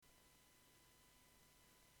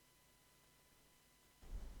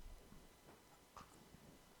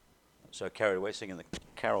So carried away singing the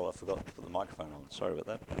carol, I forgot to put the microphone on. Sorry about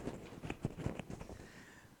that.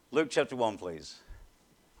 Luke chapter 1, please.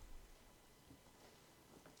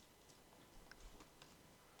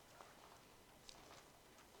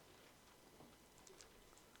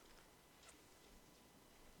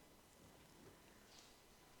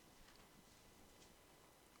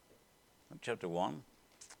 Luke chapter 1,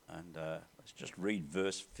 and let's just read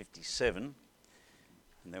verse 57,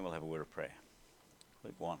 and then we'll have a word of prayer.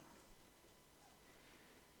 Luke 1.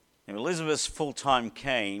 Now Elizabeth's full time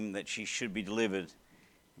came that she should be delivered,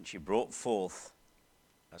 and she brought forth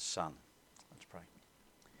a son. Let's pray.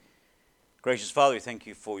 Gracious Father, we thank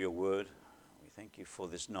you for your word. We thank you for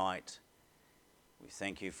this night. We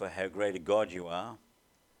thank you for how great a God you are.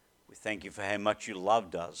 We thank you for how much you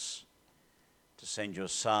loved us to send your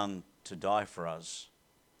son to die for us.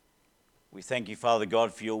 We thank you, Father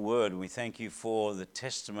God, for your word, and we thank you for the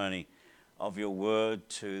testimony of your word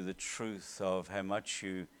to the truth of how much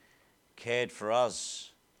you cared for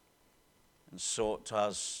us and sought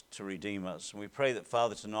us to redeem us. And we pray that,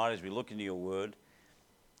 Father, tonight as we look into your word,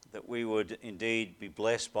 that we would indeed be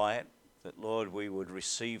blessed by it, that, Lord, we would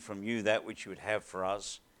receive from you that which you would have for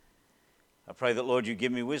us. I pray that, Lord, you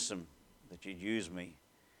give me wisdom, that you'd use me,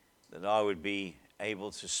 that I would be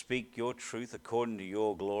able to speak your truth according to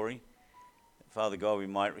your glory. That, Father God, we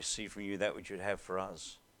might receive from you that which you'd have for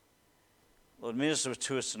us. Lord, minister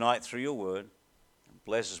to us tonight through your word. And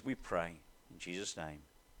bless us, we pray. In Jesus' name,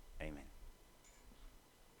 amen.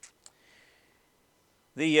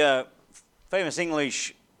 The famous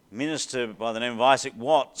English minister by the name of Isaac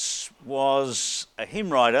Watts was a hymn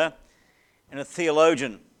writer and a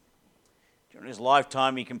theologian. During his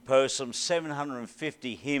lifetime, he composed some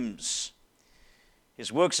 750 hymns.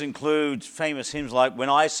 His works include famous hymns like When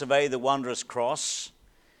I Survey the Wondrous Cross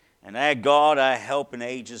and Our God, Our Help in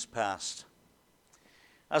Ages Past.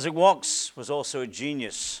 Isaac Watts was also a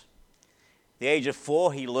genius. At the age of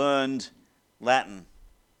 4, he learned Latin.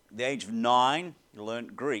 At the age of 9, he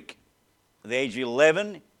learned Greek. At the age of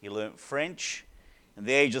 11, he learned French. At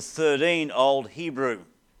the age of 13, Old Hebrew.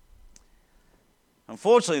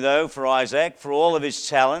 Unfortunately, though, for Isaac, for all of his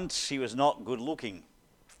talents, he was not good looking.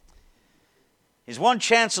 His one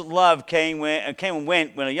chance at love came and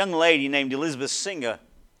went when a young lady named Elizabeth Singer,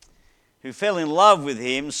 who fell in love with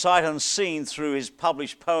him sight unseen through his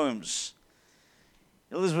published poems.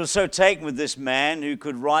 Elizabeth was so taken with this man who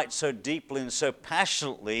could write so deeply and so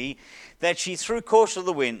passionately that she threw caution to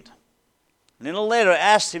the wind and in a letter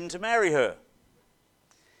asked him to marry her.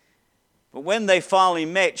 But when they finally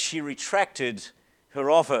met, she retracted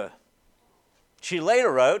her offer. She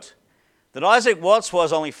later wrote that Isaac Watts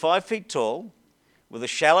was only 5 feet tall, with a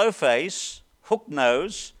shallow face, hooked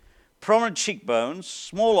nose, prominent cheekbones,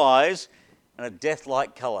 small eyes, and a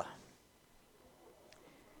death-like colour.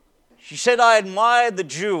 She said, I admired the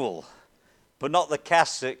jewel, but not the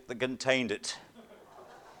casket that contained it.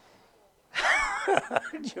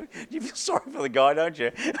 You feel sorry for the guy, don't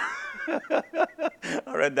you?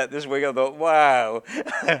 I read that this week, I thought, wow.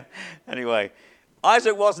 Anyway,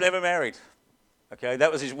 Isaac was never married. Okay,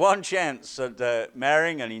 that was his one chance at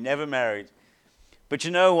marrying, and he never married. But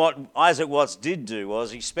you know what Isaac Watts did do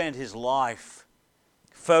was he spent his life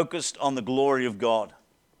focused on the glory of God.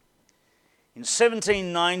 In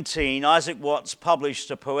 1719, Isaac Watts published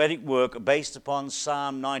a poetic work based upon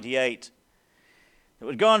Psalm 98 that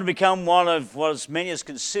would go on to become one of what many has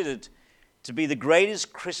considered to be the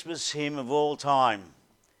greatest Christmas hymn of all time,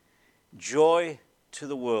 Joy to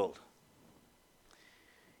the World.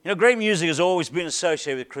 You know, great music has always been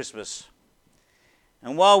associated with Christmas.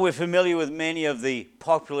 And while we're familiar with many of the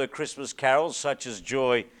popular Christmas carols, such as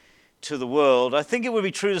Joy to the World, I think it would be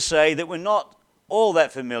true to say that we're not all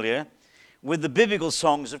that familiar with the biblical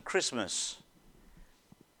songs of Christmas.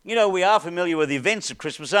 You know, we are familiar with the events of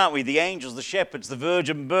Christmas, aren't we? The angels, the shepherds, the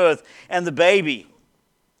virgin birth, and the baby.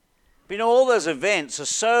 But you know, all those events are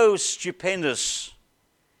so stupendous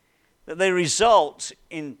that they result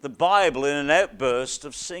in the Bible in an outburst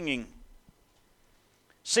of singing.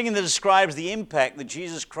 Singing that describes the impact that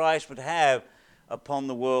Jesus Christ would have upon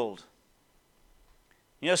the world.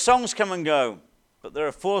 You know, songs come and go, but there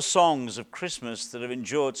are 4 songs of Christmas that have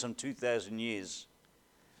endured some 2,000 years.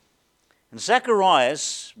 And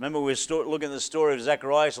Zacharias, remember we're looking at the story of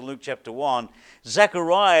Zacharias in Luke chapter 1,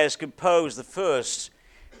 Zacharias composed the first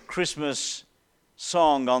Christmas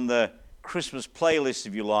song on the Christmas playlist,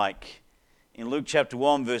 if you like, in Luke chapter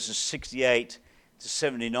 1, verses 68 to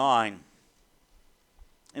 79.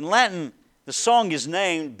 In Latin, the song is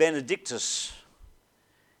named Benedictus,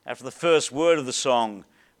 after the first word of the song,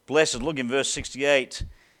 blessed. Look in verse 68.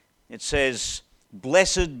 It says,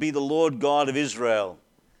 Blessed be the Lord God of Israel,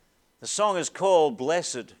 The song is called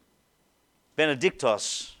Blessed,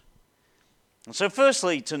 Benedictus. And so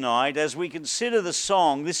firstly tonight, as we consider this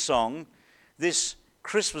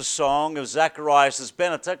Christmas song of Zacharias, this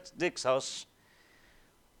Benedictus,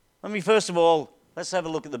 let's have a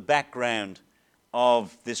look at the background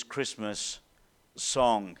of this Christmas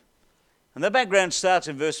song. And the background starts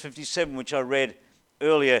in verse 57, which I read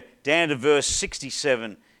earlier, down to verse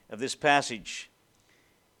 67 of this passage.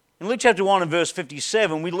 In Luke chapter 1 and verse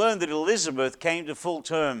 57, we learn that Elizabeth came to full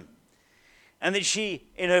term, and that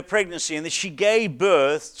in her pregnancy, and that she gave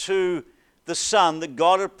birth to the son that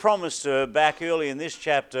God had promised her back early in this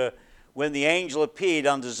chapter, when the angel appeared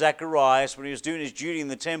unto Zacharias when he was doing his duty in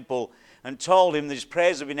the temple and told him that his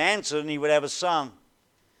prayers had been answered and he would have a son.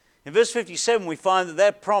 In verse 57, we find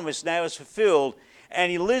that promise now is fulfilled,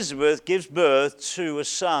 and Elizabeth gives birth to a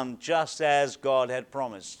son just as God had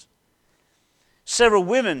promised. Several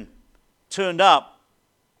women turned up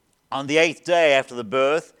on the 8th day after the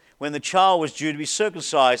birth, when the child was due to be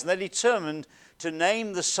circumcised, and they determined to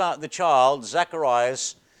name the child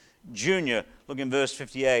Zacharias Jr. Look in verse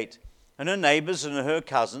 58. And her neighbors and her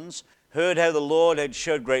cousins heard how the Lord had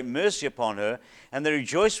showed great mercy upon her, and they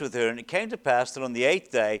rejoiced with her. And it came to pass that on the 8th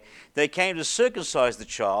day they came to circumcise the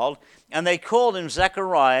child, and they called him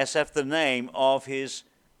Zacharias after the name of his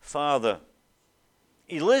father.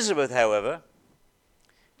 Elizabeth, however,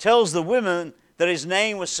 tells the women that his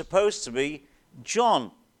name was supposed to be John.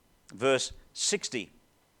 Verse 60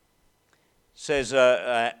 says,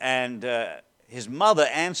 and his mother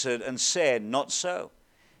answered and said, Not so,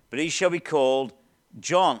 but he shall be called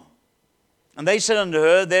John. And they said unto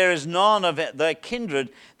her, There is none of thy kindred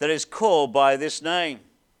that is called by this name.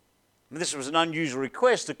 And this was an unusual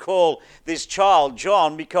request to call this child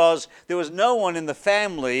John, because there was no one in the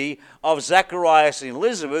family of Zacharias and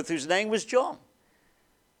Elizabeth whose name was John.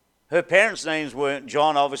 Her parents' names weren't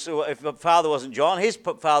John, obviously. If the father wasn't John, his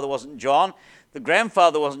father wasn't John, the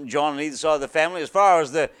grandfather wasn't John on either side of the family. As far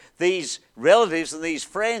as these relatives and these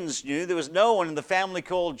friends knew, there was no one in the family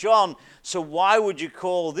called John. So why would you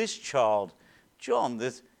call this child John?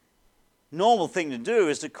 The normal thing to do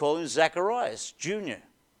is to call him Zacharias Jr.,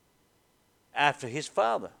 after his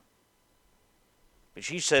father. But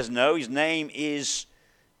she says no, his name is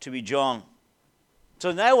to be John.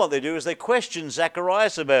 So now what they do is they question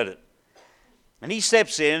Zacharias about it. And he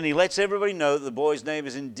steps in and he lets everybody know that the boy's name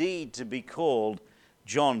is indeed to be called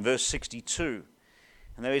John, verse 62.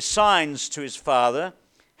 And there is signs to his father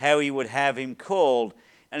how he would have him called.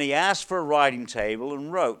 And he asked for a writing table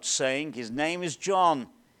and wrote, saying, His name is John.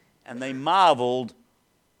 And they marveled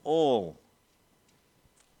all.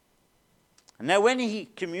 And now when he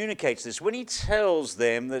communicates this, when he tells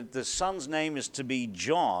them that the son's name is to be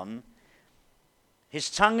John, his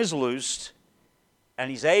tongue is loosed and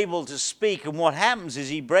he's able to speak. And what happens is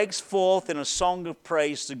he breaks forth in a song of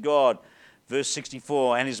praise to God. Verse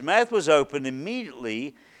 64, and his mouth was opened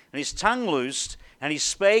immediately, and his tongue loosed, and he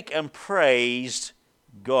spake and praised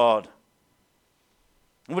God.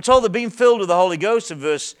 And we're told that being filled with the Holy Ghost in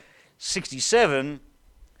verse 67,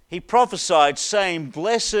 he prophesied, saying,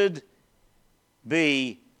 Blessed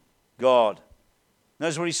be God.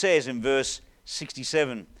 Notice what he says in verse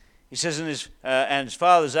 67. He says, and his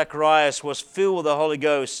father Zacharias was filled with the Holy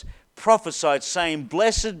Ghost, prophesied, saying,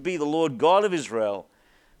 Blessed be the Lord God of Israel,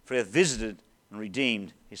 for he hath visited and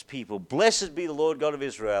redeemed his people. Blessed be the Lord God of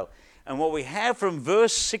Israel. And what we have from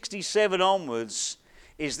verse 67 onwards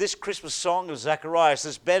is this Christmas song of Zacharias,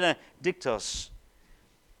 this Benedictus.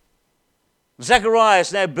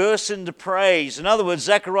 Zacharias now bursts into praise. In other words,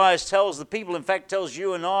 Zacharias tells the people, in fact tells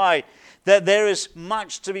you and I, that there is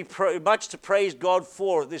much to praise God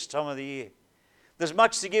for at this time of the year. There's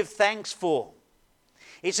much to give thanks for.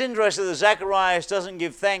 It's interesting that Zacharias doesn't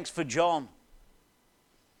give thanks for John.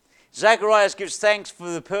 Zacharias gives thanks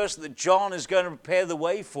for the person that John is going to prepare the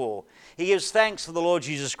way for. He gives thanks for the Lord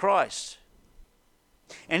Jesus Christ.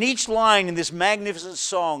 And each line in this magnificent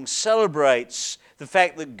song celebrates the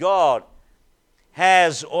fact that God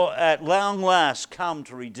has at long last come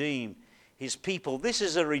to redeem his people. This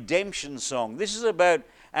is a redemption song. This is about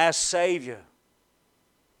our Savior.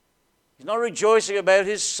 He's not rejoicing about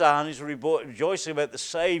his Son. He's rejoicing about the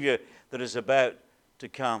Savior that is about to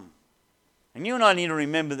come. And you and I need to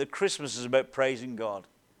remember that Christmas is about praising God.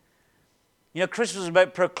 You know, Christmas is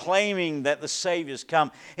about proclaiming that the Savior's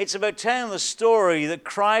come. It's about telling the story that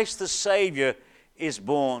Christ the Savior is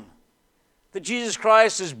born. That Jesus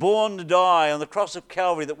Christ is born to die on the cross of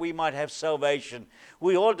Calvary that we might have salvation.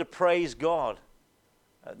 We ought to praise God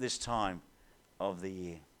at this time of the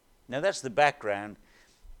year. Now that's the background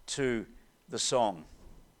to the song.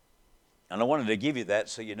 And I wanted to give you that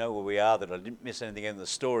so you know where we are, that I didn't miss anything in the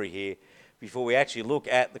story here before we actually look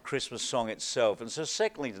at the Christmas song itself. And so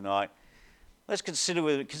secondly tonight, let's consider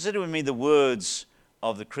with me the words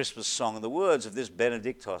of the Christmas song and the words of this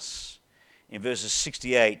Benedictus in verses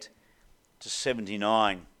 68 to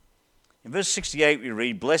 79. In verse 68 we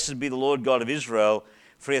read, "Blessed be the Lord God of Israel,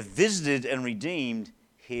 for he hath visited and redeemed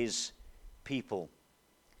his people."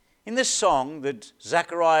 In this song that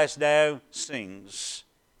Zacharias now sings,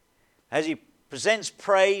 as he presents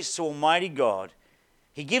praise to Almighty God,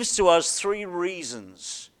 he gives to us three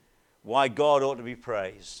reasons why God ought to be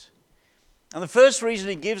praised. And the first reason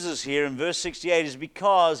he gives us here in verse 68 is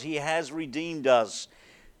because he has redeemed us.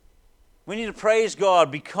 We need to praise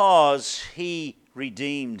God because he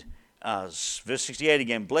redeemed us. Verse 68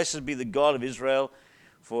 again, "Blessed be the God of Israel,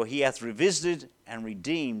 for he hath revisited and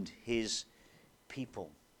redeemed his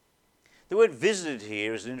people." The word visited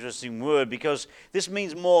here is an interesting word because this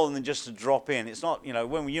means more than just to drop in. It's not,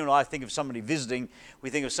 when you and I think of somebody visiting, we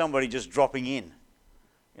think of somebody just dropping in.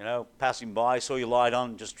 Passing by, saw your light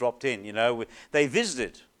on, just dropped in. They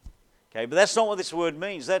visited. Okay, but that's not what this word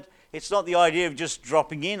means. It's not the idea of just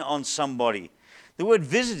dropping in on somebody. The word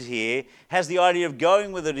visit here has the idea of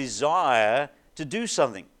going with a desire to do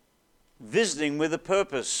something, visiting with a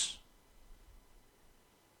purpose.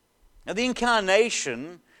 Now, the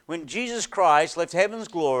incarnation, when Jesus Christ left heaven's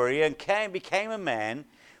glory and became a man,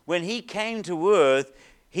 when he came to earth,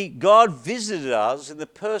 God visited us in the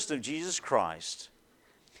person of Jesus Christ.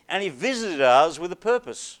 And he visited us with a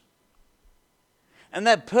purpose. And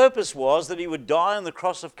that purpose was that he would die on the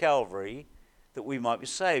cross of Calvary that we might be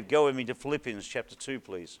saved. Go with me to Philippians chapter 2,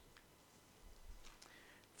 please.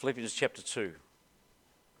 Philippians chapter 2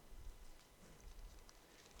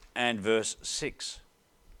 and verse 6.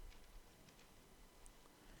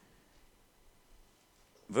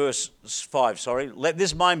 Verse 5, "Let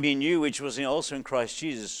this mind be in you, which was also in Christ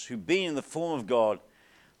Jesus, who being in the form of God,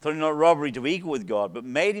 thought it not robbery to be equal with God, but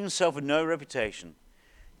made himself of no reputation,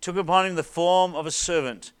 took upon him the form of a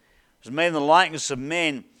servant, was made in the likeness of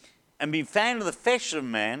men, and being found in the fashion of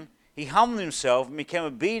man, he humbled himself and became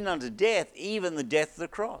obedient unto death, even the death of the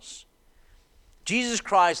cross." Jesus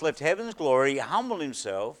Christ left heaven's glory, he humbled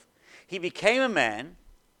himself, he became a man,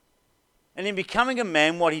 and in becoming a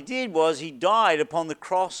man, what he did was he died upon the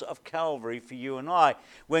cross of Calvary for you and I.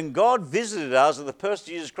 When God visited us in the person of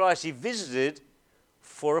Jesus Christ, he visited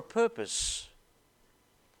for a purpose.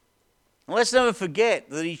 And let's never forget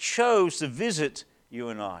that he chose to visit you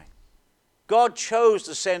and I. God chose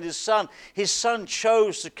to send his Son. His Son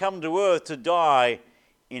chose to come to earth to die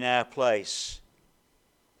in our place.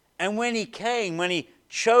 And when he came, when he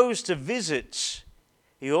chose to visit,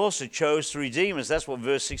 he also chose to redeem us. That's what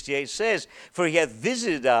verse 68 says. "For he hath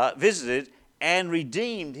visited and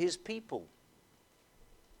redeemed his people."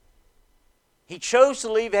 He chose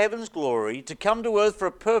to leave heaven's glory, to come to earth for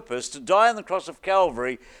a purpose, to die on the cross of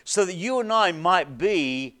Calvary, so that you and I might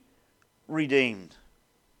be redeemed.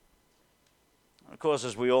 Of course,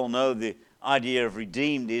 as we all know, the idea of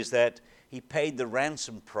redeemed is that he paid the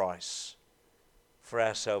ransom price for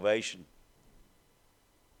our salvation.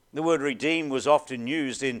 The word redeemed was often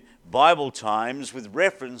used in Bible times with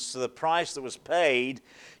reference to the price that was paid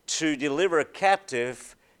to deliver a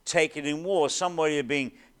captive taken in war. Somebody had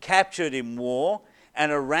been captured in war,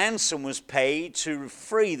 and a ransom was paid to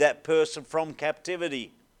free that person from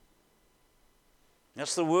captivity.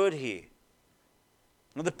 That's the word here.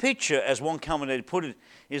 Now, the picture, as one commentator put it,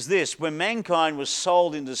 is this: when mankind was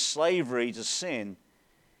sold into slavery to sin,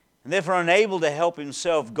 and therefore unable to help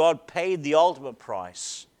himself, God paid the ultimate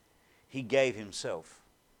price. He gave himself.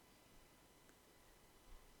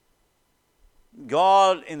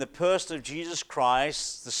 God, in the person of Jesus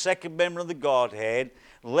Christ, the second member of the Godhead,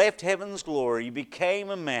 left heaven's glory, became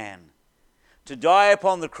a man to die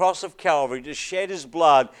upon the cross of Calvary, to shed his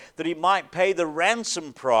blood, that he might pay the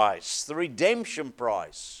ransom price, the redemption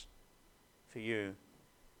price for you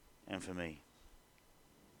and for me.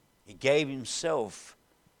 He gave himself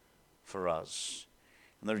for us.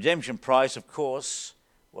 And the redemption price, of course,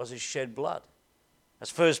 was his shed blood. As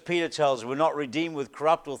 1 Peter tells us, we're not redeemed with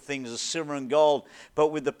corruptible things as silver and gold, but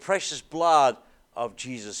with the precious blood of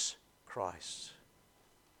Jesus Christ.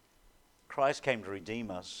 Christ came to redeem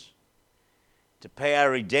us, to pay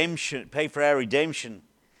for our redemption,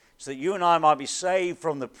 so that you and I might be saved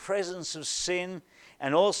from the presence of sin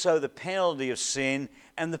and also the penalty of sin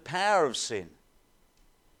and the power of sin.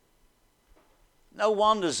 No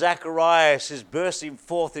wonder Zacharias is bursting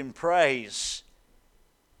forth in praise.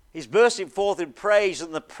 He's bursting forth in praise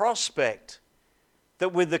in the prospect that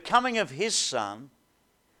with the coming of his Son,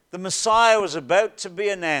 the Messiah was about to be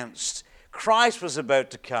announced. Christ was about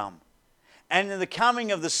to come. And in the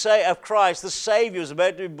coming of of Christ, the Savior is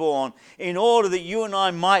about to be born in order that you and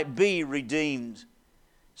I might be redeemed,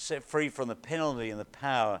 set free from the penalty and the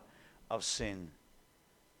power of sin.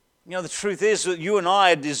 You know, the truth is that you and I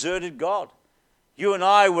had deserted God. You and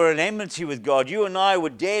I were in enmity with God. You and I were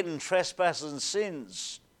dead in trespasses and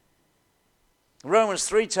sins. Romans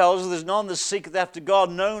 3 tells us there's none that seeketh after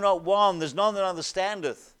God, no, not one. There's none that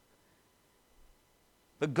understandeth.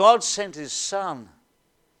 But God sent his Son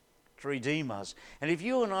to redeem us. And if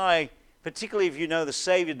you and I, particularly if you know the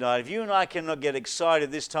Savior tonight, if you and I cannot get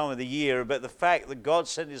excited this time of the year about the fact that God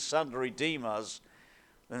sent his Son to redeem us,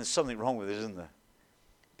 then there's something wrong with it, isn't there?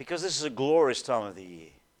 Because this is a glorious time of the year.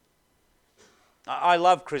 I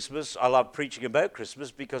love Christmas. I love preaching about Christmas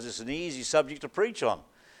because it's an easy subject to preach on.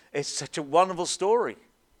 It's such a wonderful story.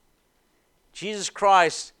 Jesus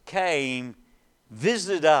Christ came,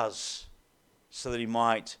 visited us so that he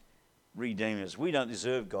might redeem us. We don't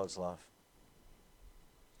deserve God's love.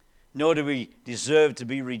 Nor do we deserve to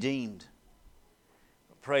be redeemed.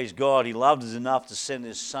 But praise God, he loved us enough to send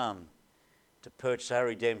his Son to purchase our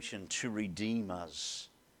redemption, to redeem us.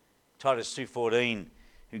 Titus 2:14,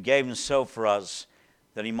 who gave himself for us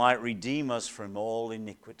that he might redeem us from all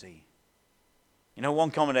iniquity. You know,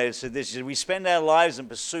 one commentator said this, he said, we spend our lives in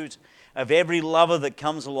pursuit of every lover that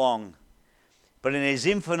comes along, but in his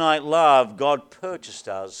infinite love, God purchased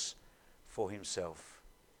us for himself.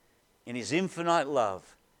 In his infinite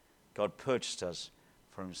love, God purchased us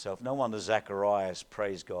for himself. No wonder Zacharias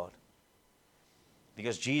praised God,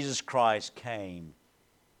 because Jesus Christ came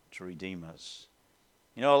to redeem us.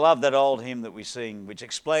 You know, I love that old hymn that we sing, which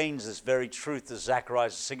explains this very truth that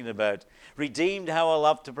Zacharias is singing about. Redeemed, how I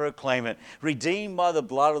love to proclaim it. Redeemed by the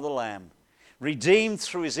blood of the Lamb. Redeemed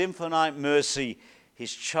through his infinite mercy,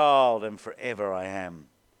 his child, and forever I am.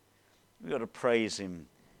 We've got to praise him,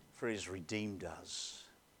 for he has redeemed us.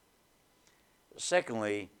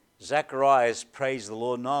 Secondly, Zacharias praised the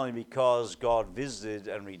Lord not only because God visited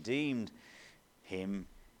and redeemed him,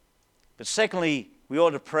 but secondly, we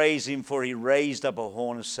ought to praise him for he raised up a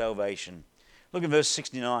horn of salvation. Look at verse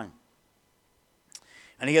 69.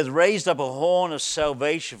 And he hath raised up a horn of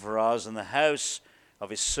salvation for us in the house of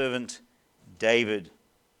his servant David.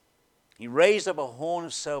 He raised up a horn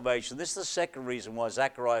of salvation. This is the second reason why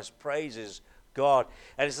Zacharias praises God.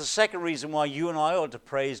 And it's the second reason why you and I ought to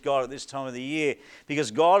praise God at this time of the year.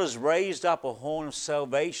 Because God has raised up a horn of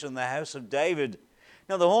salvation in the house of David.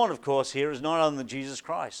 Now the horn, of course, here is not only Jesus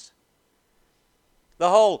Christ. The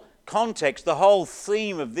whole context, the whole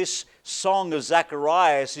theme of this song of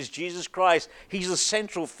Zacharias is Jesus Christ. He's the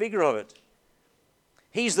central figure of it.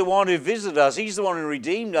 He's the one who visited us. He's the one who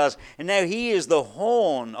redeemed us. And now he is the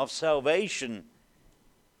horn of salvation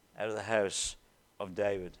out of the house of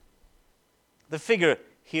David. The figure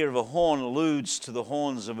here of a horn alludes to the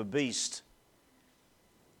horns of a beast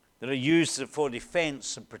that are used for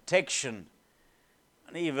defense and protection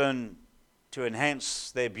and even to enhance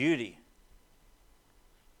their beauty.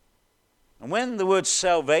 And when the word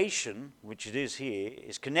salvation, which it is here,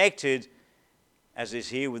 is connected, as is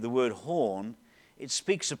here, with the word horn, it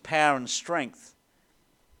speaks of power and strength.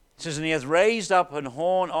 It says, and he hath raised up an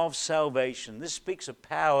horn of salvation. This speaks of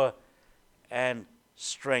power and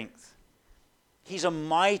strength. He's a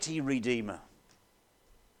mighty Redeemer.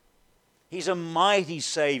 He's a mighty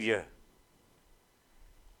Savior.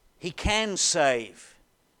 He can save,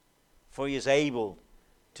 for he is able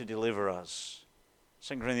to deliver us.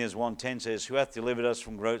 2 Corinthians 1:10 says, who hath delivered us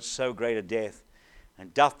from so great a death,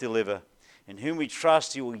 and doth deliver, in whom we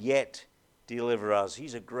trust he will yet deliver us.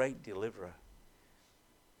 He's a great deliverer.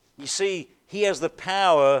 You see, he has the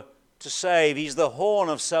power to save. He's the horn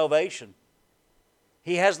of salvation.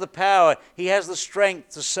 He has the power, he has the strength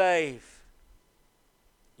to save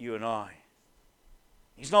you and I.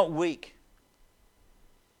 He's not weak.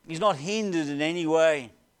 He's not hindered in any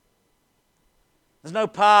way. There's no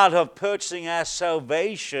part of purchasing our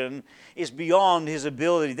salvation is beyond his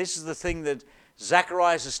ability. This is the thing that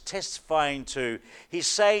Zacharias is testifying to. He's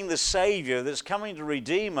saying the Savior that's coming to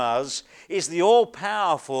redeem us is the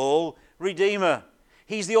all-powerful Redeemer.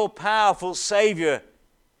 He's the all-powerful Savior.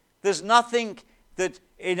 There's nothing that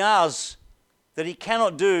in us that he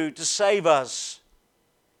cannot do to save us.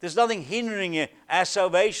 There's nothing hindering our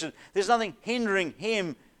salvation. There's nothing hindering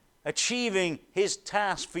him achieving his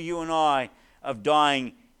task for you and I of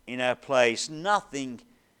dying in our place. Nothing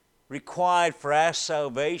required for our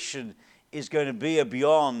salvation is going to be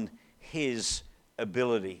beyond his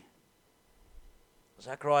ability.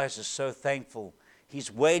 Zacharias is so thankful.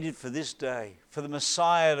 He's waited for this day, for the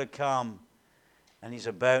Messiah to come, and he's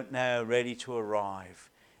about now ready to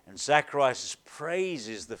arrive. And Zacharias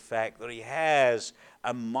praises the fact that he has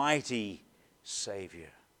a mighty Savior.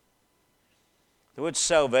 The word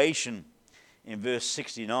salvation in verse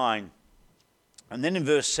 69, and then in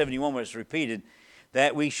verse 71 where it's repeated,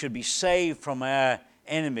 that we should be saved from our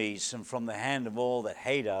enemies and from the hand of all that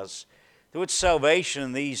hate us. The word salvation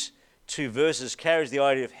in these two verses carries the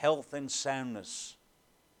idea of health and soundness.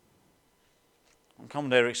 One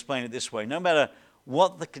commentator explained it this way: no matter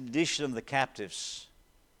what the condition of the captives,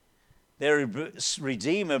 their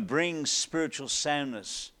Redeemer brings spiritual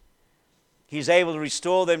soundness. He is able to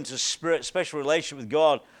restore them to special relationship with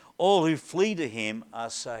God. All who flee to Him are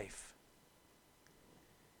safe.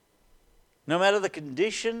 No matter the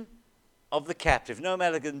condition of the captive, no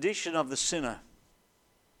matter the condition of the sinner,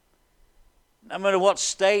 no matter what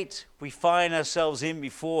state we find ourselves in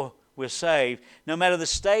before we're saved, no matter the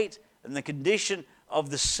state and the condition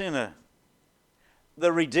of the sinner,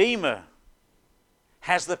 the Redeemer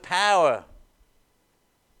has the power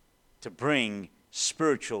to bring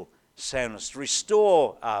spiritual soundness, to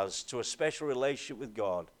restore us to a special relationship with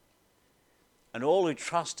God. And all who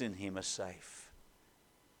trust in Him are safe.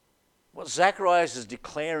 What Zacharias is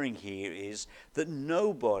declaring here is that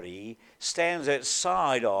nobody stands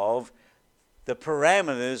outside of the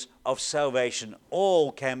parameters of salvation.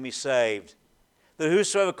 All can be saved. That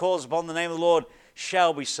whosoever calls upon the name of the Lord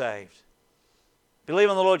shall be saved. Believe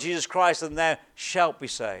on the Lord Jesus Christ and thou shalt be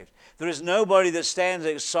saved. There is nobody that stands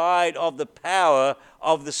outside of the power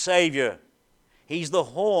of the Savior. He's the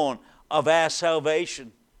horn of our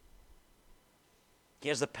salvation. He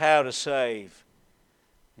has the power to save.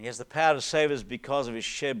 He has the power to save us because of His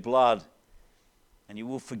shed blood. And He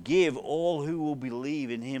will forgive all who will believe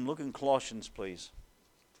in Him. Look in Colossians, please.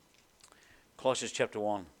 Colossians chapter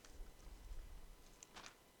 1.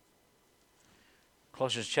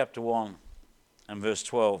 Colossians chapter 1 and verse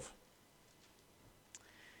 12.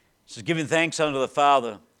 It says, giving thanks unto the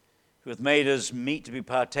Father, who hath made us meet to be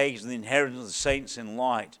partakers of the inheritance of the saints in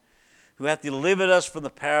light, who hath delivered us from the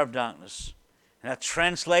power of darkness, and hath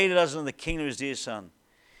translated us into the kingdom of His dear Son,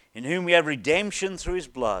 in whom we have redemption through His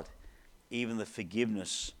blood, even the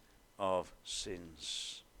forgiveness of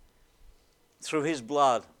sins. Through His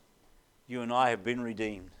blood, you and I have been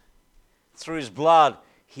redeemed. Through His blood,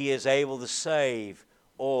 He is able to save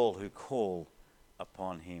all who call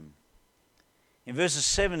upon Him. In verses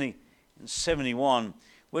 70 and 71,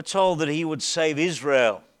 we're told that He would save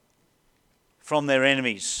Israel from their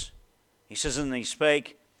enemies. He says, and He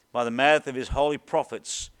spake by the mouth of His holy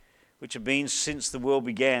prophets, which have been since the world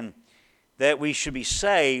began, that we should be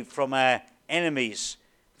saved from our enemies,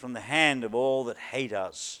 from the hand of all that hate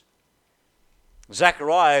us.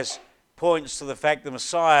 Zacharias points to the fact the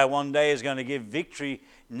Messiah one day is going to give victory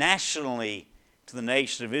nationally to the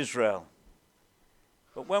nation of Israel.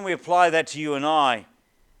 But when we apply that to you and I,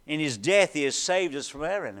 in His death He has saved us from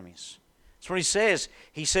our enemies. That's what He says.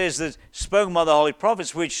 He says that, spoken by the holy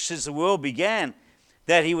prophets, which since the world began,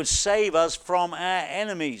 that He would save us from our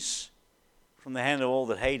enemies, from the hand of all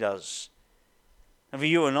that hate us. And for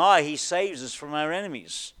you and I, He saves us from our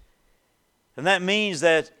enemies. And that means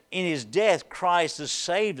that in His death, Christ has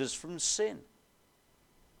saved us from sin,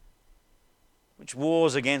 which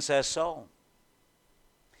wars against our soul.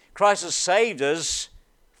 Christ has saved us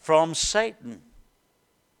from Satan,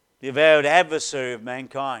 the avowed adversary of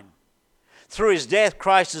mankind. Through His death,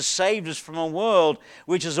 Christ has saved us from a world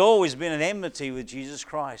which has always been at enmity with Jesus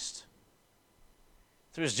Christ.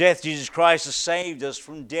 Through His death, Jesus Christ has saved us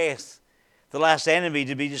from death, the last enemy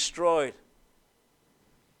to be destroyed.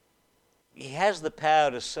 He has the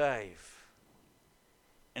power to save,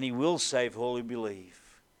 and He will save all who believe.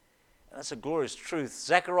 And that's a glorious truth.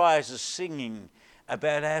 Zacharias is singing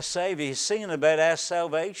about our Savior. He's singing about our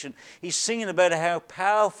salvation. He's singing about how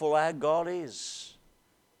powerful our God is.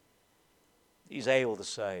 He's able to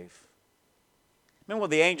save. Remember what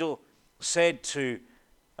the angel said to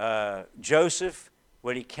Joseph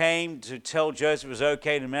when he came to tell Joseph it was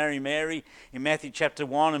okay to marry Mary in Matthew chapter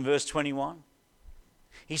 1 and verse 21?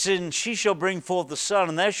 He said, and she shall bring forth the son,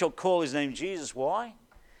 and thou shalt call his name Jesus. Why?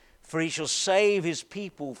 For he shall save his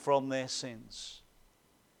people from their sins.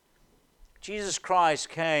 Jesus Christ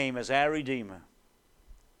came as our Redeemer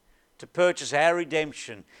to purchase our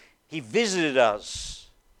redemption. He visited us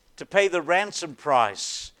to pay the ransom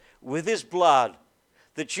price with His blood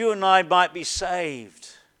that you and I might be saved,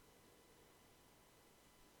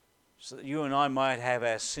 so that you and I might have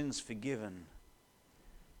our sins forgiven.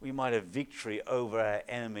 We might have victory over our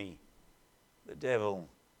enemy, the devil,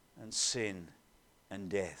 and sin and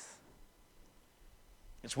death.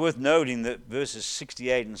 It's worth noting that verses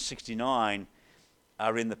 68 and 69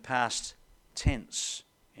 are in the past tense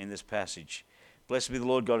in this passage. Blessed be the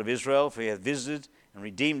Lord God of Israel, for He hath visited and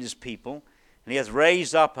redeemed His people, And he hath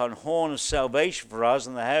raised up an horn of salvation for us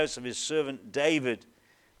in the house of his servant David.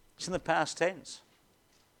 It's in the past tense.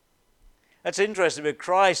 That's interesting, but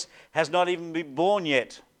Christ has not even been born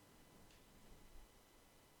yet.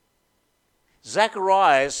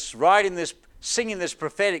 Zacharias, singing this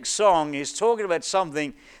prophetic song, is talking about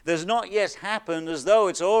something that has not yet happened, as though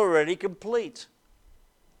it's already complete.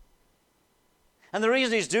 And the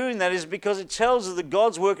reason he's doing that is because it tells us that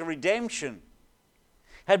God's work of redemption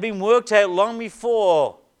had been worked out long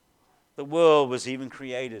before the world was even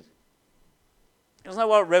created. Isn't that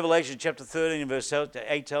what Revelation chapter 13 and verse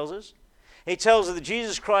 8 tells us? It tells us that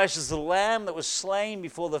Jesus Christ is the Lamb that was slain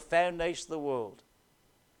before the foundation of the world.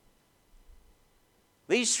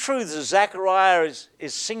 These truths that Zacharias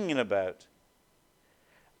is singing about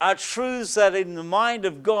are truths that in the mind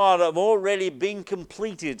of God have already been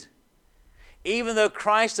completed. Even though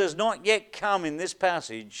Christ has not yet come in this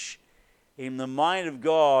passage, in the mind of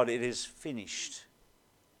God it is finished.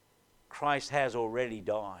 Christ has already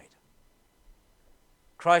died.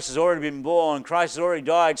 Christ has already been born. Christ has already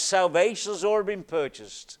died. Salvation has already been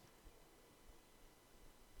purchased.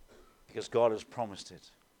 Because God has promised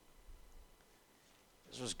it.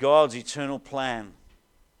 This was God's eternal plan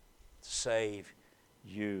to save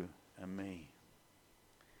you and me.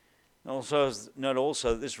 Note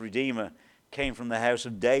also that this Redeemer came from the house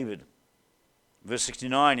of David. Verse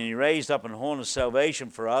 69, and he raised up an horn of salvation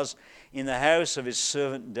for us in the house of his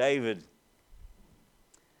servant David.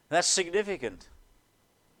 That's significant.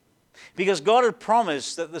 Because God had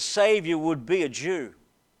promised that the Savior would be a Jew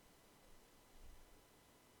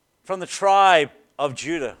from the tribe of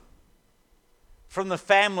Judah, from the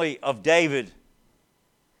family of David,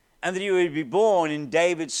 and that he would be born in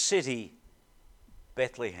David's city,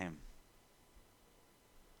 Bethlehem.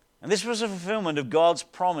 And this was a fulfillment of God's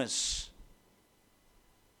promise.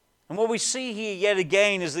 And what we see here yet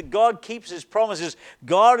again is that God keeps his promises.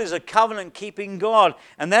 God is a covenant-keeping God.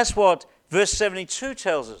 And that's what verse 72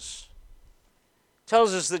 tells us. It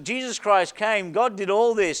tells us that Jesus Christ came, God did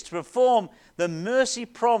all this to perform the mercy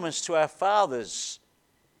promised to our fathers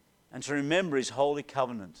and to remember his holy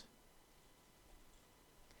covenant.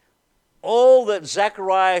 All that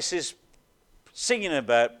Zacharias is singing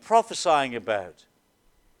about, prophesying about,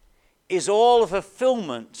 is all a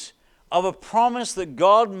fulfillment of a promise that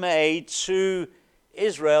God made to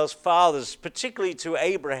Israel's fathers, particularly to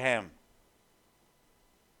Abraham.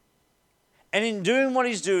 And in doing what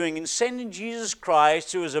he's doing, in sending Jesus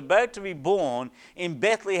Christ, who was about to be born in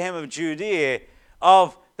Bethlehem of Judea,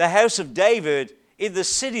 of the house of David, in the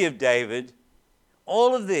city of David,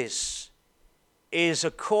 all of this is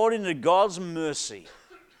according to God's mercy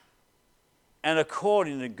and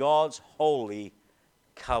according to God's holy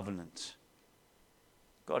covenant.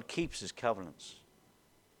 God keeps his covenants.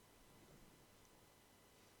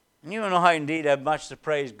 And you and I indeed have much to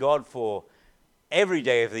praise God for every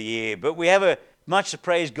day of the year, but we have much to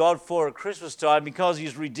praise God for at Christmas time because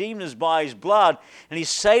he's redeemed us by his blood and he's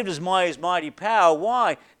saved us by his mighty power.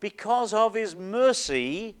 Why? Because of his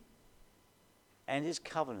mercy and his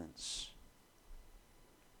covenants.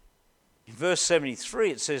 In verse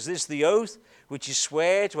 73 it says this, the oath which he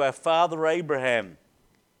sware to our father Abraham.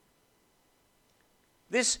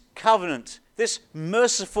 This covenant, this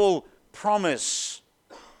merciful promise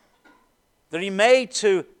that he made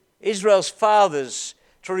to Israel's fathers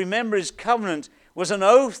to remember his covenant was an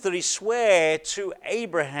oath that he swore to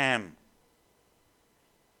Abraham.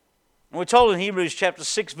 And we're told in Hebrews chapter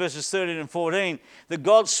 6 verses 13 and 14 that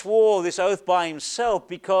God swore this oath by himself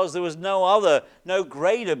because there was no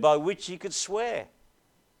greater by which he could swear.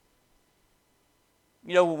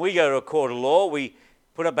 You know, when we go to a court of law, we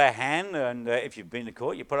put up our hand, and if you've been to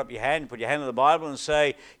court, you put up your hand, put your hand on the Bible and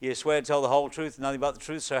say, you swear to tell the whole truth, nothing but the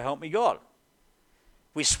truth, so help me God.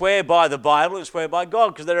 We swear by the Bible and swear by God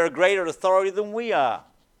because they're a greater authority than we are.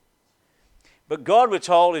 But God, we're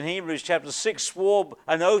told in Hebrews chapter 6, swore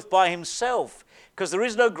an oath by himself because there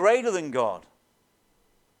is no greater than God.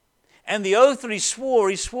 And the oath that he swore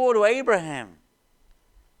to Abraham.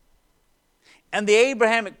 And the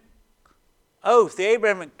Abrahamic oath, the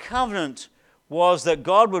Abrahamic covenant was that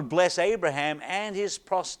God would bless Abraham and his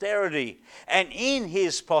posterity. And in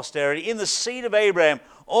his posterity, in the seed of Abraham,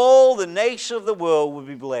 all the nations of the world would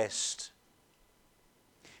be blessed.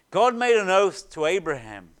 God made an oath to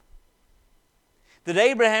Abraham that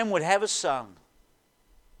Abraham would have a son.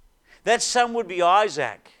 That son would be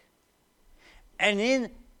Isaac. And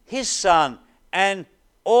in his son and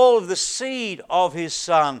all of the seed of his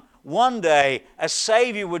son, one day a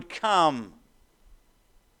Savior would come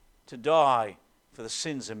to die for the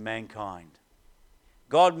sins of mankind.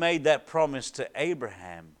 God made that promise to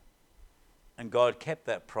Abraham, and God kept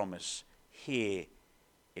that promise. here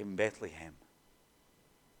in Bethlehem.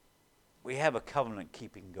 We have a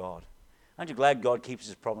covenant-keeping God. Aren't you glad God keeps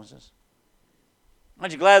his promises?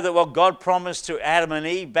 Aren't you glad that what God promised to Adam and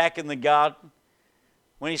Eve back in the garden,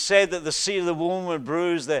 when he said that the seed of the woman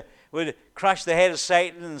would crush the head of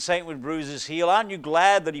Satan and Satan would bruise his heel? Aren't you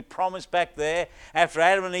glad that he promised back there, after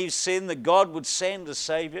Adam and Eve sinned, that God would send a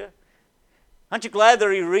Savior? Aren't you glad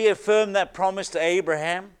that he reaffirmed that promise to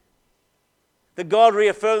Abraham? That God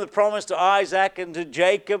reaffirmed the promise to Isaac and to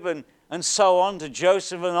Jacob and so on, to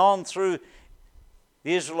Joseph and on through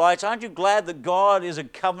the Israelites. Aren't you glad that God is a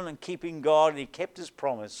covenant-keeping God and he kept his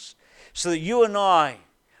promise so that you and I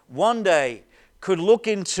one day could look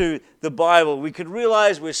into the Bible. We could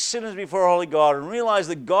realize we're sinners before a holy God and realize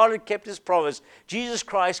that God had kept his promise. Jesus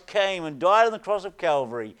Christ came and died on the cross of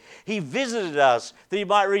Calvary. He visited us that he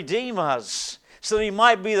might redeem us, so that he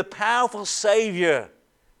might be the powerful Savior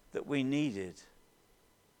that we needed,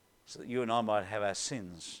 so that you and I might have our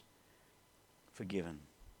sins forgiven.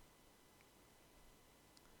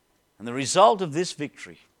 And the result of this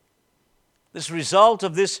victory, this result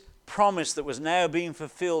of this promise that was now being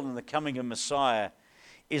fulfilled in the coming of Messiah,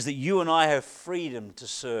 is that you and I have freedom to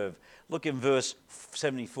serve. Look in verse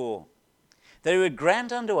 74. That he would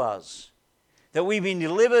grant unto us that we, being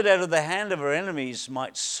delivered out of the hand of our enemies,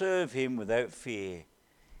 might serve him without fear,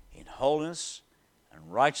 in holiness and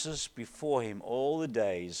righteousness before him all the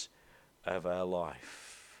days of our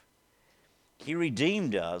life. He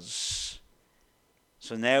redeemed us,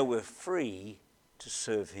 so now we're free to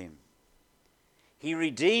serve him. He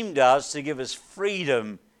redeemed us to give us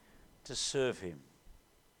freedom to serve him.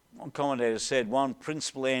 One commentator said, one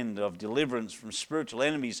principal end of deliverance from spiritual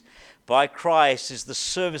enemies by Christ is the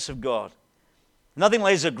service of God. Nothing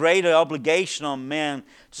lays a greater obligation on man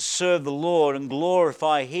to serve the Lord and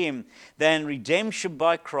glorify him than redemption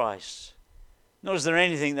by Christ. Nor is there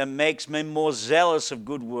anything that makes men more zealous of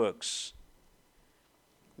good works.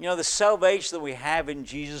 You know, the salvation that we have in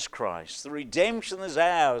Jesus Christ, the redemption that is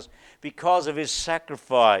ours because of his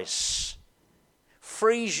sacrifice,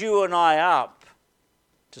 frees you and I up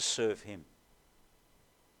to serve him.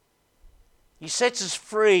 He sets us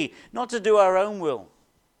free not to do our own will.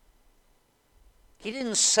 He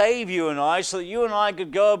didn't save you and I so that you and I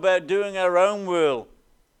could go about doing our own will.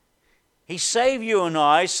 He saved you and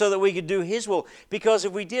I so that we could do his will. Because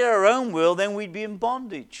if we did our own will, then we'd be in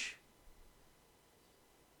bondage.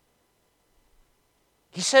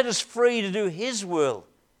 He set us free to do his will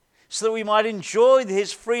so that we might enjoy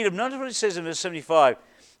his freedom. Notice what it says in verse 75.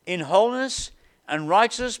 In holiness and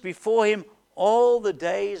righteousness before him all the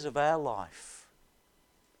days of our life.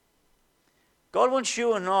 God wants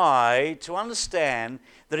you and I to understand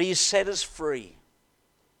that he has set us free.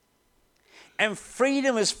 And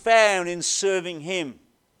freedom is found in serving him.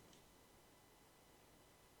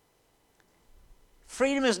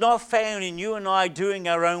 Freedom is not found in you and I doing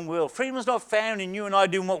our own will. Freedom is not found in you and I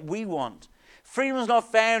doing what we want. Freedom is not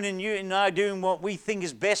found in you and I doing what we think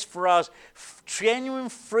is best for us. Genuine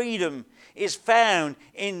freedom is found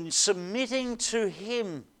in submitting to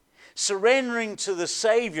him, surrendering to the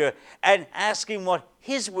Savior and asking what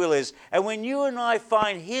his will is. And when you and I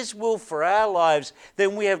find his will for our lives,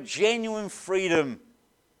 then we have genuine freedom.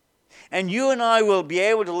 And you and I will be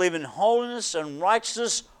able to live in holiness and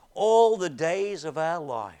righteousness all the days of our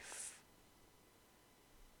life.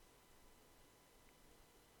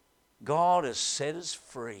 God has set us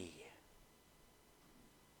free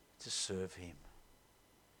to serve him.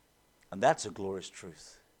 And that's a glorious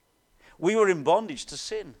truth. We were in bondage to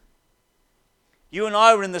sin. You and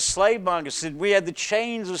I were in the slave market sin. We had the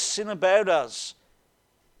chains of sin about us.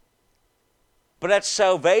 But at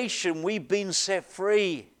salvation, we've been set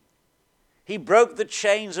free. He broke the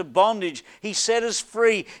chains of bondage. He set us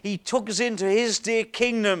free. He took us into his dear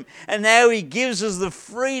kingdom. And now he gives us the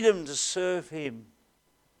freedom to serve him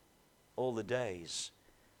all the days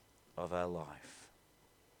of our life.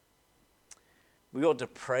 We ought to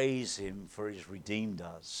praise him for he's redeemed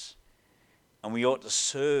us. And we ought to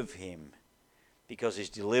serve him because he's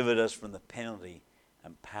delivered us from the penalty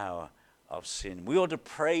and power of sin. We ought to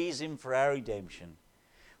praise him for our redemption.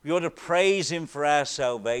 We ought to praise him for our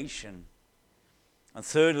salvation. And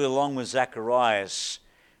thirdly, along with Zacharias,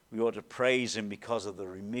 we ought to praise him because of the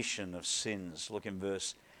remission of sins. Look in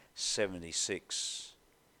verse 76.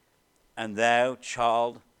 And thou,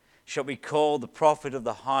 child, shalt be called the prophet of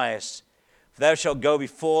the highest, for thou shalt go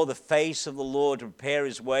before the face of the Lord to prepare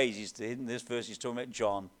his ways. In this verse he's talking about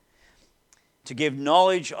John. To give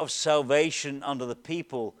knowledge of salvation unto the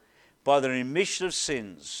people by the remission of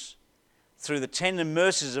sins, through the tender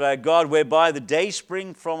mercies of our God, whereby the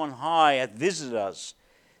dayspring from on high hath visited us,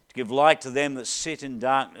 to give light to them that sit in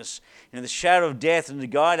darkness, in the shadow of death, and to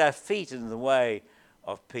guide our feet into the way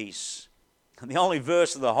of peace. And the only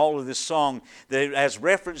verse in the whole of this song that has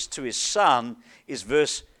reference to his son is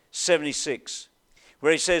verse 76,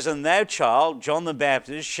 where he says, "And thou, child, John the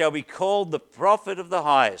Baptist, shall be called the prophet of the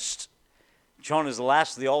highest." John is the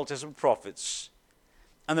last of the Old Testament prophets.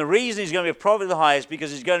 And the reason he's going to be a prophet of the highest,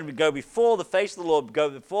 because he's going to go before the face of the Lord, go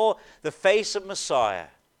before the face of Messiah,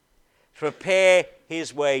 to prepare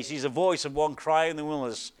his ways. He's a voice of one crying in the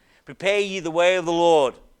wilderness, "Prepare ye the way of the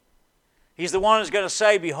Lord." He's the one who's going to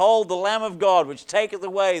say, "Behold the Lamb of God, which taketh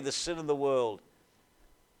away the sin of the world."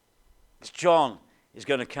 This John is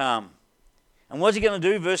going to come. And what's he going to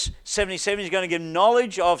do? Verse 77, he's going to give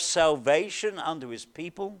knowledge of salvation unto his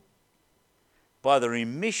people by the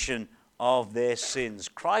remission of their sins.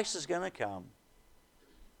 Christ is going to come,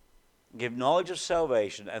 give knowledge of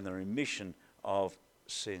salvation and the remission of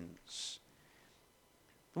sins.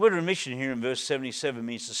 The word remission here in verse 77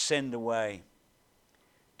 means to send away,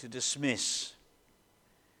 to dismiss.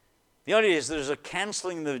 The idea is there's a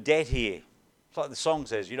cancelling of the debt here. It's like the song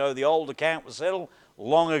says, the old account was settled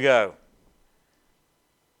long ago.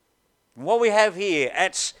 And what we have here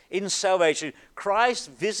in salvation, Christ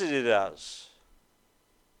visited us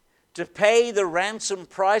to pay the ransom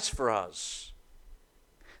price for us,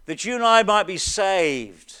 that you and I might be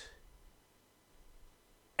saved.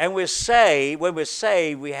 And when we're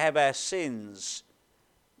saved, we have our sins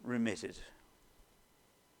remitted.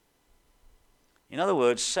 In other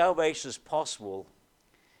words, salvation is possible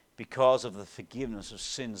because of the forgiveness of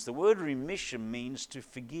sins. The word remission means to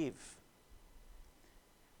forgive.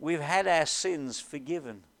 We've had our sins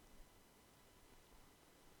forgiven.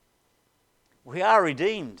 We are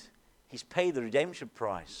redeemed. He's paid the redemption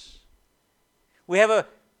price. We have a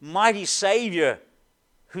mighty Savior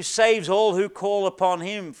who saves all who call upon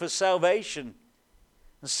him for salvation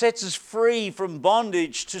and sets us free from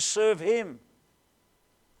bondage to serve him.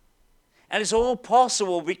 And it's all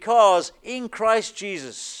possible because in Christ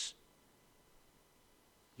Jesus,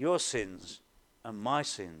 your sins and my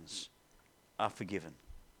sins are forgiven.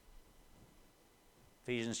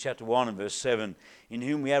 Ephesians chapter 1 and verse 7, "In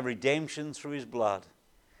whom we have redemption through his blood,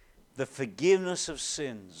 the forgiveness of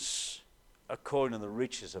sins according to the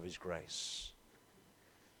riches of his grace."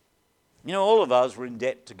 All of us were in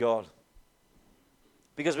debt to God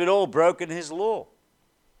because we'd all broken his law.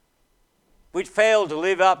 We'd failed to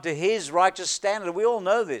live up to his righteous standard. We all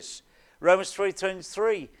know this. Romans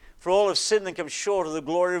 3:23, "For all have sinned and come short of the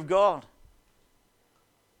glory of God."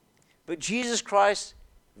 But Jesus Christ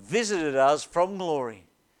visited us from glory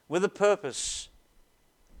with a purpose.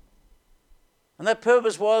 And that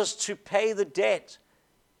purpose was to pay the debt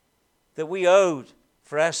that we owed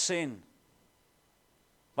for our sin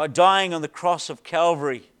by dying on the cross of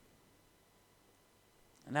Calvary.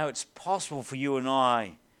 And now it's possible for you and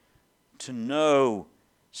I to know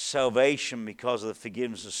salvation because of the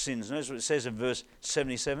forgiveness of sins. Notice what it says in verse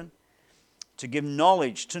 77. To give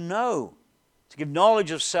knowledge, to know. To give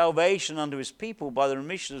knowledge of salvation unto his people by the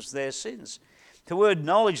remission of their sins. The word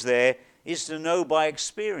knowledge there is to know by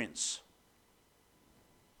experience.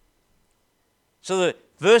 So the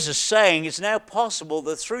verse is saying it's now possible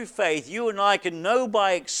that through faith you and I can know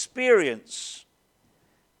by experience,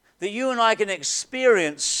 that you and I can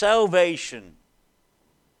experience salvation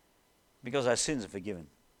because our sins are forgiven.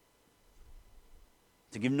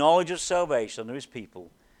 To give knowledge of salvation unto his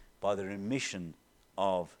people by the remission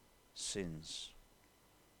of sins.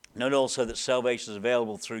 Note also that salvation is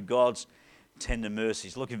available through God's tender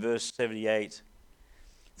mercies. Look at verse 78.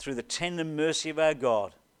 Through the tender mercy of our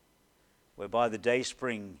God, whereby the day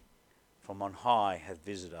spring from on high hath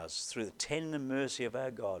visited us. Through the tender mercy of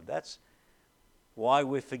our God. That's why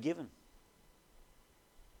we're forgiven.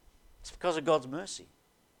 It's because of God's mercy.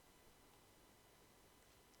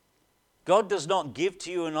 God does not give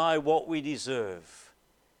to you and I what we deserve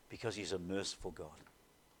because he's a merciful God.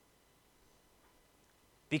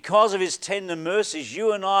 Because of his tender mercies,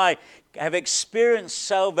 you and I have experienced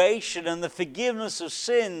salvation and the forgiveness of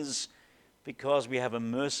sins because we have a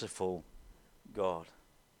merciful God.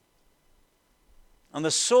 And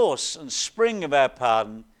the source and spring of our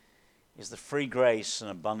pardon is the free grace and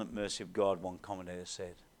abundant mercy of God, one commentator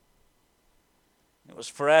said. It was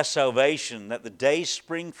for our salvation that the day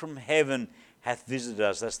spring from heaven hath visited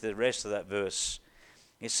us. That's the rest of that verse.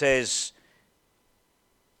 It says,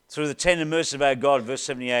 through the tender mercy of our God, verse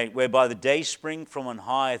 78, whereby the day spring from on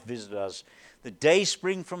high hath visited us. The day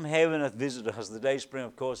spring from heaven hath visited us. The day spring,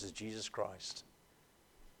 of course, is Jesus Christ.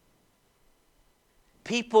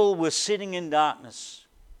 People were sitting in darkness.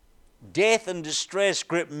 Death and distress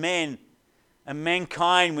gripped men and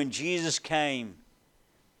mankind when Jesus came.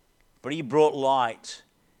 but he brought light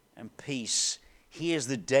and peace. He is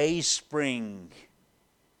the day spring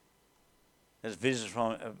that has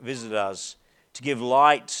visited us to give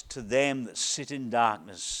light to them that sit in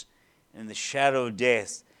darkness and in the shadow of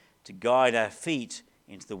death, to guide our feet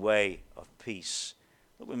into the way of peace.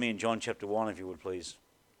 Look with me in John chapter 1, if you would, please.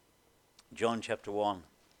 John chapter 1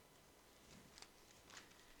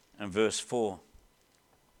 and verse 4.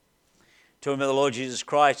 Talking about the Lord Jesus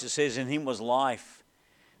Christ, it says, in him was life,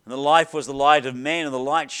 and the life was the light of men, and the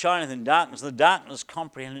light shineth in darkness, and the darkness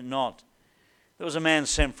comprehended it not. There was a man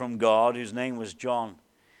sent from God, whose name was John.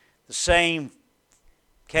 The same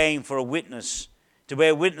came for a witness, to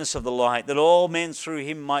bear witness of the light, that all men through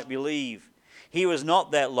him might believe. He was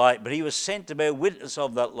not that light, but he was sent to bear witness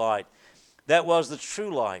of that light. That was the true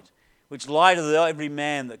light, which lighteth every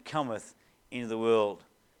man that cometh into the world.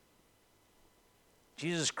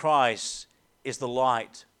 Jesus Christ is the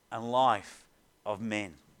light and life of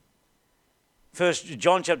men. First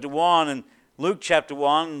John chapter 1 and Luke chapter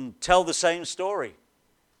 1 tell the same story.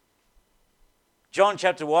 John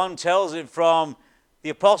chapter 1 tells it from the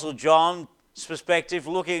Apostle John's perspective,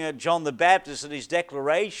 looking at John the Baptist and his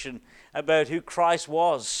declaration about who Christ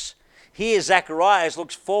was. Here Zacharias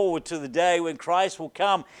looks forward to the day when Christ will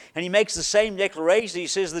come, and he makes the same declaration. He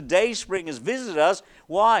says, the day spring has visited us.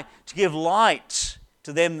 Why? To give light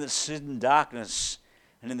to them that sit in darkness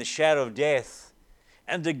and in the shadow of death,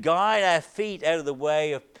 and to guide our feet out of the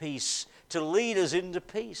way of peace, to lead us into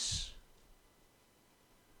peace.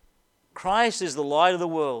 Christ is the light of the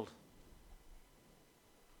world.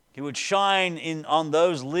 He would shine on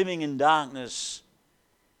those living in darkness,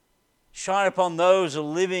 shine upon those who are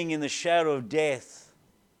living in the shadow of death,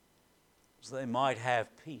 so they might have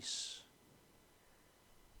peace.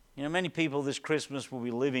 You know, many people this Christmas will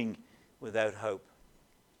be living without hope.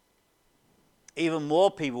 Even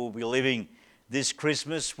more people will be living this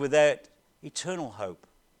Christmas without eternal hope.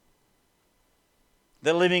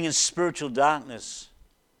 They're living in spiritual darkness.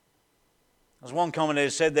 As one commentator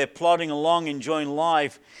said, they're plodding along, enjoying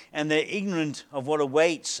life, and they're ignorant of what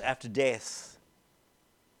awaits after death.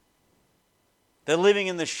 They're living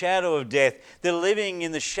in the shadow of death. They're living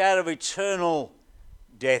in the shadow of eternal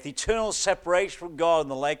death, eternal separation from God in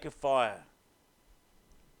the lake of fire.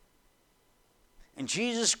 And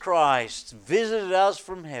Jesus Christ visited us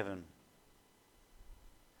from heaven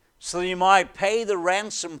so that he might pay the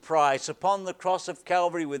ransom price upon the cross of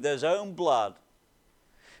Calvary with his own blood,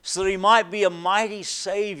 so that he might be a mighty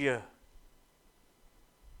Savior,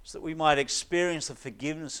 so that we might experience the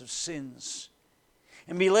forgiveness of sins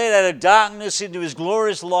and be led out of darkness into his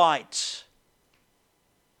glorious light.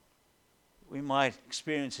 We might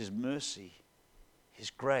experience his mercy,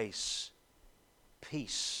 his grace,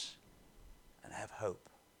 peace, and have hope.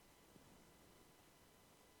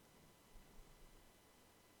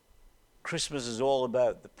 Christmas is all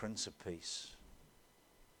about the Prince of Peace.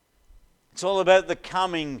 It's all about the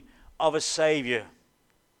coming of a Savior.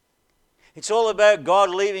 It's all about God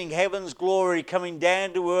leaving heaven's glory, coming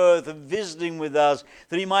down to earth and visiting with us,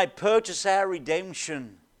 that he might purchase our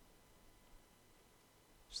redemption,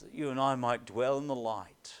 so that you and I might dwell in the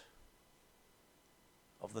light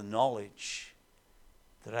of the knowledge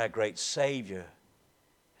that our great Savior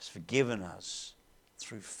has forgiven us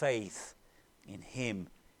through faith in him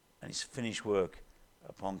and his finished work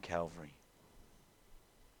upon Calvary.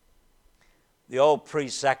 The old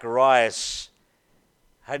priest Zacharias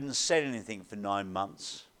hadn't said anything for 9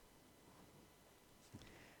 months,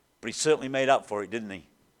 but he certainly made up for it, didn't he?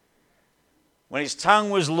 When his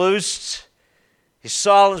tongue was loosed, his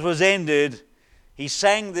silence was ended, he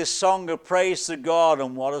sang this song of praise to God,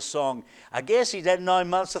 and what a song. I guess he'd had 9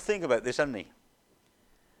 months to think about this, hadn't he?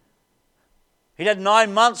 He'd had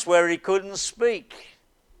 9 months where he couldn't speak.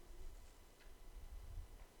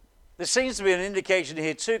 There seems to be an indication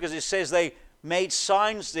here too, because it says they made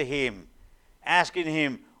signs to him, asking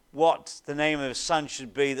him what the name of his son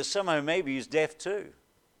should be, that somehow maybe he's deaf too.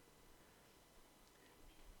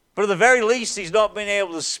 But at the very least, he's not been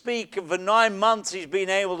able to speak, and for 9 months he's been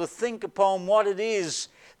able to think upon what it is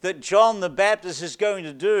that John the Baptist is going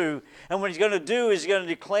to do. And what he's going to do is he's going to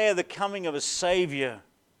declare the coming of a Savior.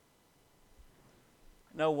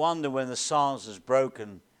 No wonder when the silence was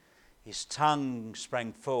broken, his tongue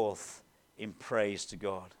sprang forth in praise to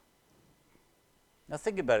God. Now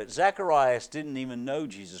think about it. Zacharias didn't even know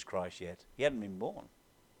Jesus Christ yet. He hadn't been born.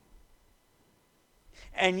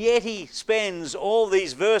 And yet he spends all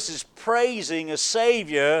these verses praising a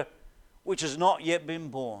Savior which has not yet been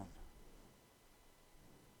born.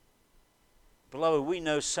 Beloved, we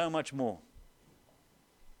know so much more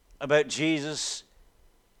about Jesus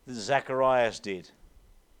than Zacharias did.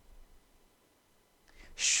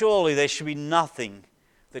 surely there should be nothing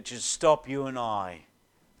that should stop you and I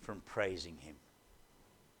from praising him.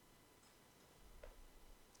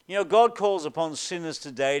 You know, God calls upon sinners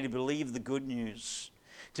today to believe the good news,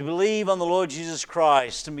 to believe on the Lord Jesus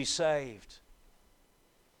Christ and be saved.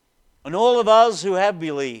 And all of us who have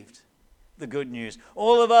believed the good news,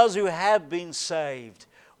 all of us who have been saved,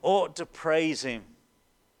 ought to praise him.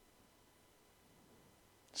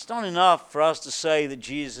 It's not enough for us to say that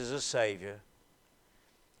Jesus is a Savior,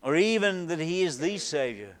 or even that he is the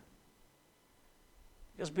Savior.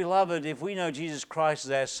 Because, beloved, if we know Jesus Christ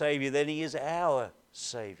as our Savior, then he is our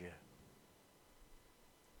Savior.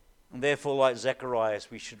 And therefore, like Zacharias,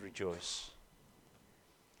 we should rejoice.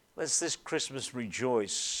 Let's this Christmas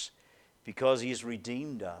rejoice because he has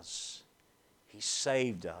redeemed us, he's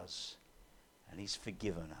saved us, and he's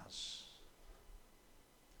forgiven us.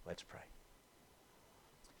 Let's pray.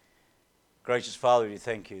 Gracious Father, we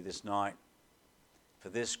thank you this night for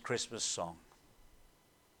this Christmas song.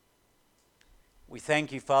 We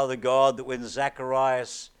thank you, Father God, that when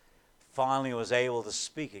Zacharias finally was able to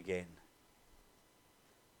speak again,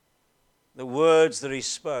 the words that he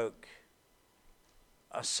spoke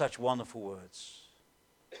are such wonderful words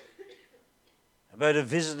about a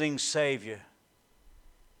visiting Savior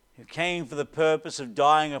who came for the purpose of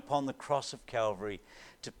dying upon the cross of Calvary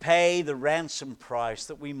to pay the ransom price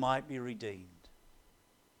that we might be redeemed.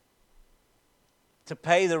 To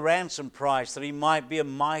pay the ransom price that he might be a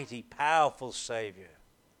mighty, powerful Savior,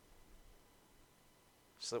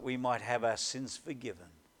 so that we might have our sins forgiven.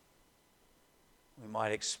 We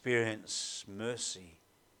might experience mercy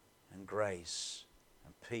and grace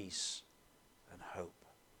and peace and hope.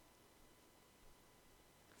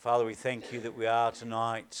 Father, we thank you that we are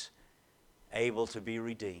tonight able to be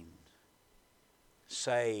redeemed,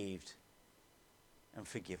 saved, and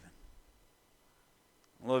forgiven.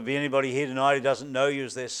 Lord, be anybody here tonight who doesn't know you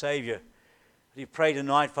as their Savior, we pray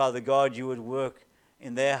tonight, Father God, you would work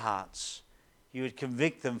in their hearts. You would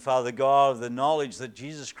convict them, Father God, of the knowledge that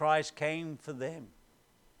Jesus Christ came for them,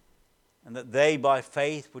 and that they, by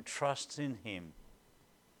faith, would trust in him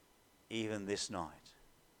even this night.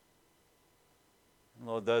 And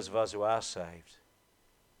Lord, those of us who are saved,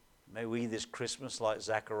 may we this Christmas, like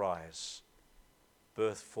Zacharias,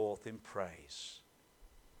 burst forth in praise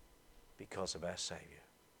because of our Saviour.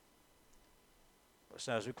 Let's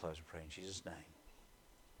now, as we close, we pray in Jesus' name.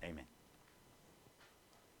 Amen.